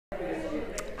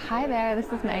Hi there, this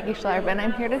is Maggie Schlarb, and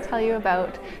I'm here to tell you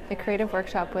about the creative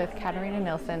workshop with Katarina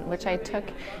Nilsson, which I took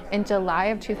in July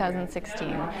of 2016.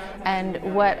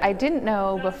 And what I didn't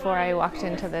know before I walked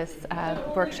into this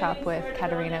workshop with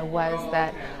Katarina was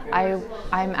that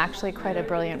I'm actually quite a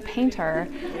brilliant painter,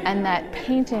 and that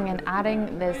painting and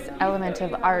adding this element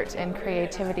of art and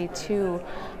creativity to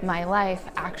my life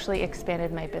actually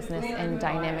expanded my business in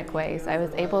dynamic ways. I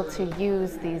was able to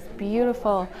use this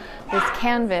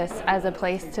canvas as a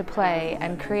place to play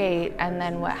and create, and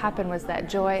then what happened was that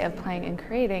joy of playing and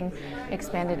creating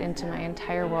expanded into my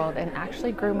entire world and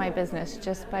actually grew my business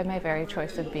just by my very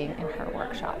choice of being in her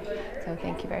workshop. So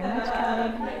thank you very much,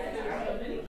 Katarina.